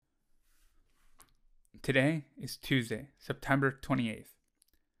Today is Tuesday, September 28th.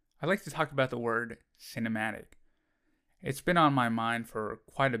 I'd like to talk about the word cinematic. It's been on my mind for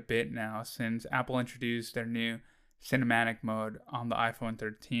quite a bit now since Apple introduced their new cinematic mode on the iPhone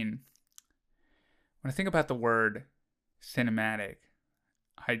 13. When I think about the word cinematic,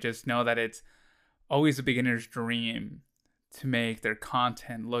 I just know that it's always a beginner's dream to make their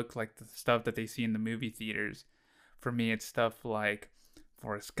content look like the stuff that they see in the movie theaters. For me, it's stuff like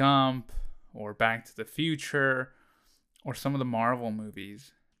Forrest Gump or Back to the Future or some of the Marvel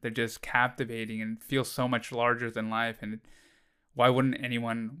movies. They're just captivating and feel so much larger than life, and why wouldn't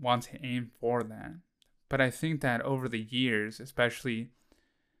anyone want to aim for that? But I think that over the years, especially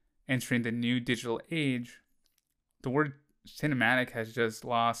entering the new digital age, the word cinematic has just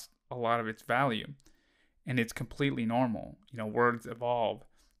lost a lot of its value, and it's completely normal. Words evolve.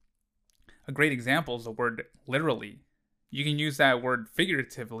 A great example is the word literally. You can use that word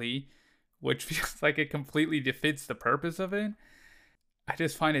figuratively, which feels like it completely defeats the purpose of it. I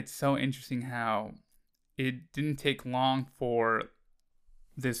just find it so interesting how it didn't take long for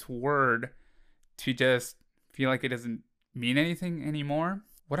this word to just feel like it doesn't mean anything anymore.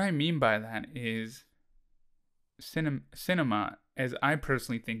 What I mean by that is cinema, as I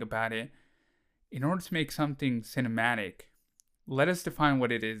personally think about it, in order to make something cinematic, let us define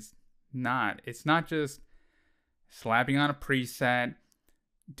what it is not. It's not just slapping on a preset,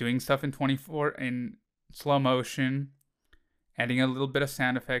 doing stuff in 24 in slow motion, adding a little bit of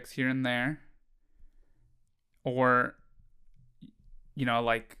sound effects here and there, or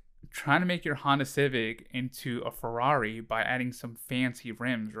like trying to make your Honda Civic into a Ferrari by adding some fancy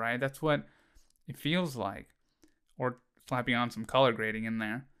rims, right? That's what it feels like, or slapping on some color grading in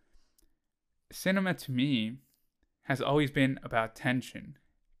there. Cinema to me has always been about tension,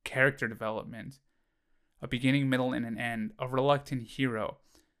 character development, a beginning, middle, and an end, a reluctant hero,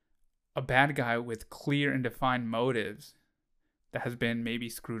 a bad guy with clear and defined motives that has been maybe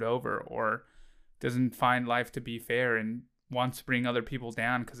screwed over or doesn't find life to be fair and wants to bring other people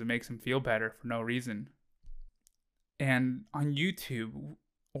down because it makes them feel better for no reason. And on YouTube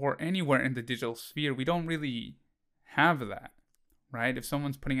or anywhere in the digital sphere, we don't really have that, right? If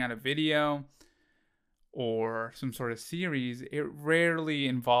someone's putting out a video or some sort of series, it rarely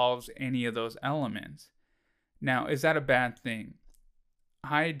involves any of those elements. Now, is that a bad thing?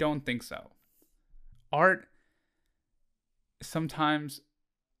 I don't think so. Art sometimes,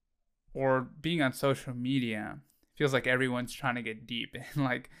 or being on social media, feels like everyone's trying to get deep and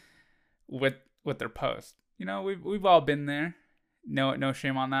like with their post. We've all been there. No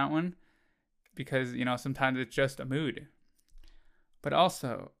shame on that one, because sometimes it's just a mood. But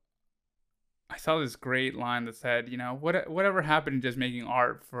also, I saw this great line that said, whatever happened to just making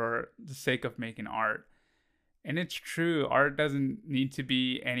art for the sake of making art. And it's true, art doesn't need to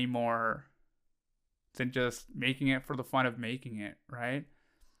be any more than just making it for the fun of making it, right?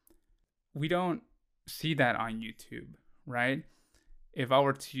 We don't see that on YouTube, right? If I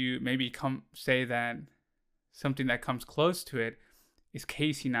were to maybe say that something that comes close to it is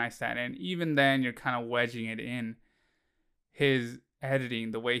Casey Neistat, and even then you're kind of wedging it in. His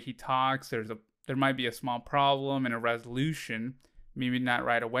editing, the way he talks, there might be a small problem and a resolution, maybe not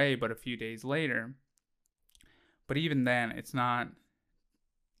right away, but a few days later. But even then, it's not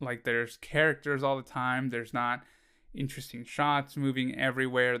like there's characters all the time. There's not interesting shots moving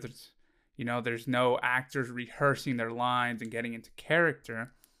everywhere. There's no actors rehearsing their lines and getting into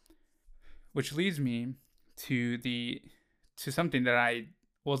character. Which leads me to something that I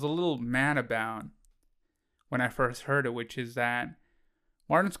was a little mad about when I first heard it, which is that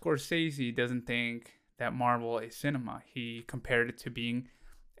Martin Scorsese doesn't think that Marvel is cinema. He compared it to being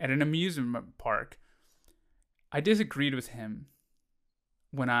at an amusement park. I disagreed with him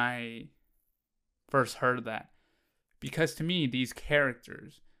when I first heard that, because to me, these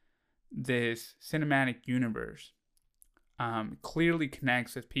characters, this cinematic universe, clearly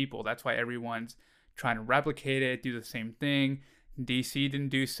connects with people. That's why everyone's trying to replicate it, do the same thing. DC didn't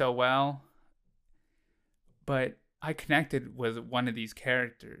do so well, but I connected with one of these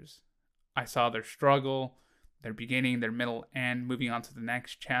characters. I saw their struggle, their beginning, their middle, end, moving on to the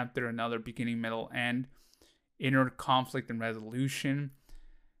next chapter, another beginning, middle, end, inner conflict and resolution.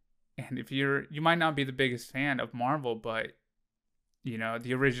 And if you might not be the biggest fan of Marvel, but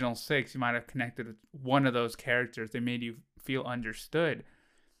the original 6, you might have connected with one of those characters. They made you feel understood.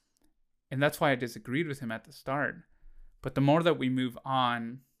 And that's why I disagreed with him at the start. But the more that we move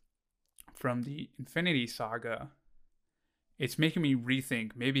on from the Infinity Saga, it's making me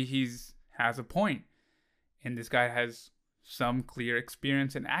rethink. Maybe has a point, and this guy has some clear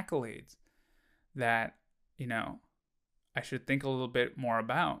experience and accolades that I should think a little bit more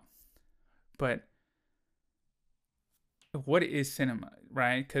about. But what is cinema,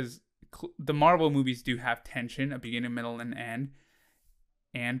 right? Because the Marvel movies do have tension, a beginning, middle, and end,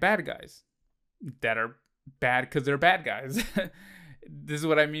 and bad guys that are bad because they're bad guys. This is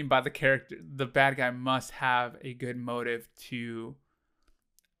what I mean by the character. The bad guy must have a good motive to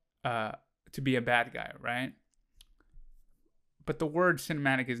be a bad guy, right? But the word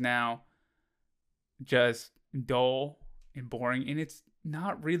cinematic is now just dull and boring, and it's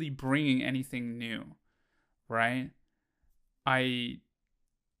not really bringing anything new, right? I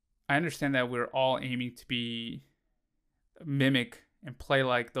I understand that we're all aiming to be mimic and play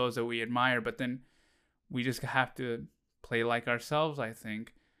like those that we admire, but then we just have to play like ourselves, I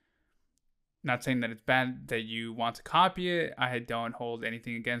think. Not saying that it's bad that you want to copy it. I don't hold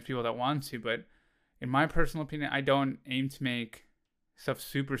anything against people that want to, but in my personal opinion, I don't aim to make stuff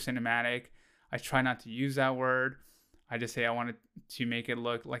super cinematic. I try not to use that word. I just say I wanted to make it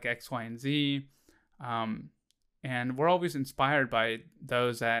look like X, Y, and Z. And we're always inspired by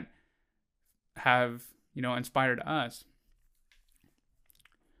those that have, inspired us.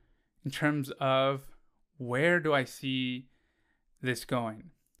 In terms of where do I see this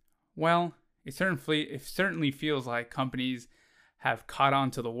going? Well, it certainly feels like companies have caught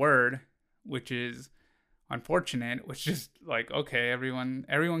on to the word, which is unfortunate, which is like, okay, everyone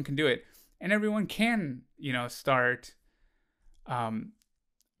can do it. And everyone can, start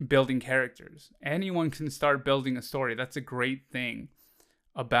building characters. Anyone can start building a story. That's a great thing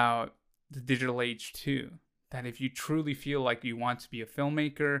about the digital age too. That if you truly feel like you want to be a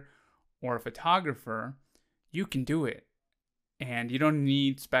filmmaker or a photographer, you can do it. And you don't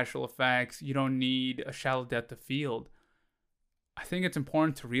need special effects. You don't need a shallow depth of field. I think it's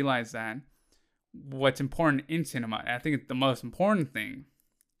important to realize that what's important in cinema, and I think it's the most important thing,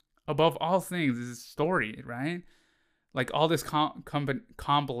 above all things, is story, right? Like all this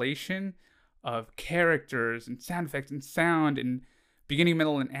compilation of characters and sound effects and sound and beginning,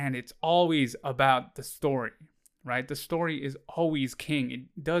 middle, and end, it's always about the story, right? The story is always king.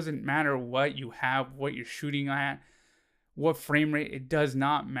 It doesn't matter what you have, what you're shooting at, what frame rate, it does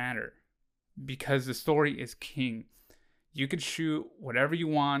not matter because the story is king. You could shoot whatever you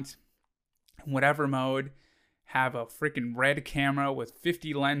want, in whatever mode, have a freaking red camera with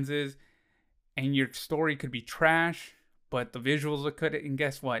 50 lenses, and your story could be trash, but the visuals look good, and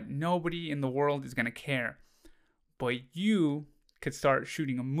guess what? Nobody in the world is going to care. But you could start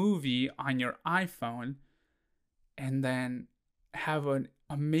shooting a movie on your iPhone and then have an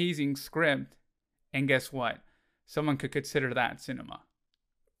amazing script, and guess what? Someone could consider that cinema.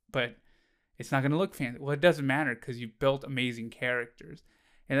 But it's not going to look fancy. Well, it doesn't matter because you've built amazing characters.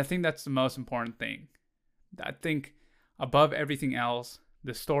 And I think that's the most important thing. I think above everything else,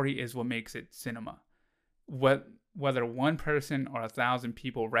 the story is what makes it cinema. Whether one person or 1,000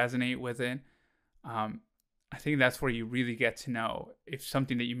 people resonate with it, I think that's where you really get to know if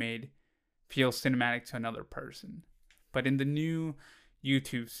something that you made feels cinematic to another person. But in the new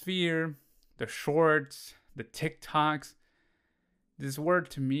YouTube sphere, the shorts, the TikToks, this word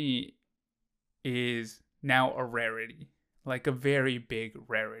to me is now a rarity, like a very big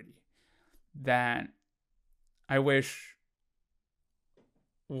rarity that I wish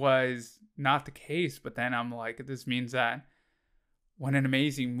was not the case. But then I'm like, this means that when an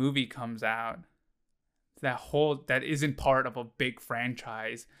amazing movie comes out, that isn't part of a big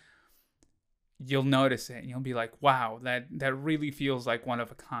franchise, you'll notice it and you'll be like, wow, that really feels like one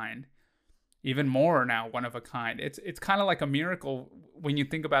of a kind. Even more now, one of a kind. It's kind of like a miracle when you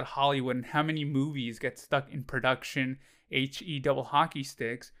think about Hollywood and how many movies get stuck in production, HE double hockey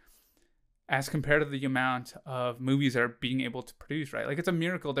sticks, as compared to the amount of movies that are being able to produce, right? Like, it's a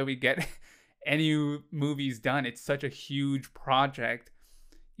miracle that we get any movies done. It's such a huge project.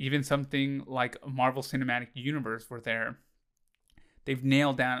 Even something like a Marvel Cinematic Universe, where they've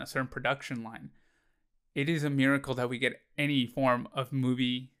nailed down a certain production line. It is a miracle that we get any form of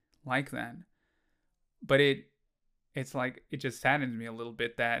movie like that. But it's like, it just saddens me a little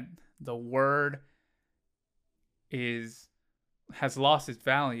bit that the word has lost its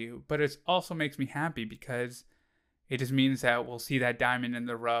value, but it also makes me happy because it just means that we'll see that diamond in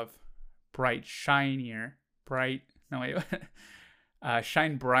the rough shine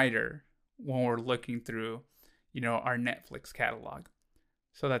brighter when we're looking through, our Netflix catalog.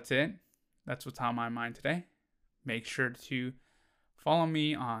 So that's it. That's what's on my mind today. Make sure to follow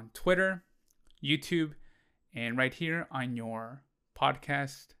me on Twitter, YouTube, and right here on your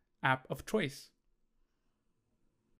podcast app of choice.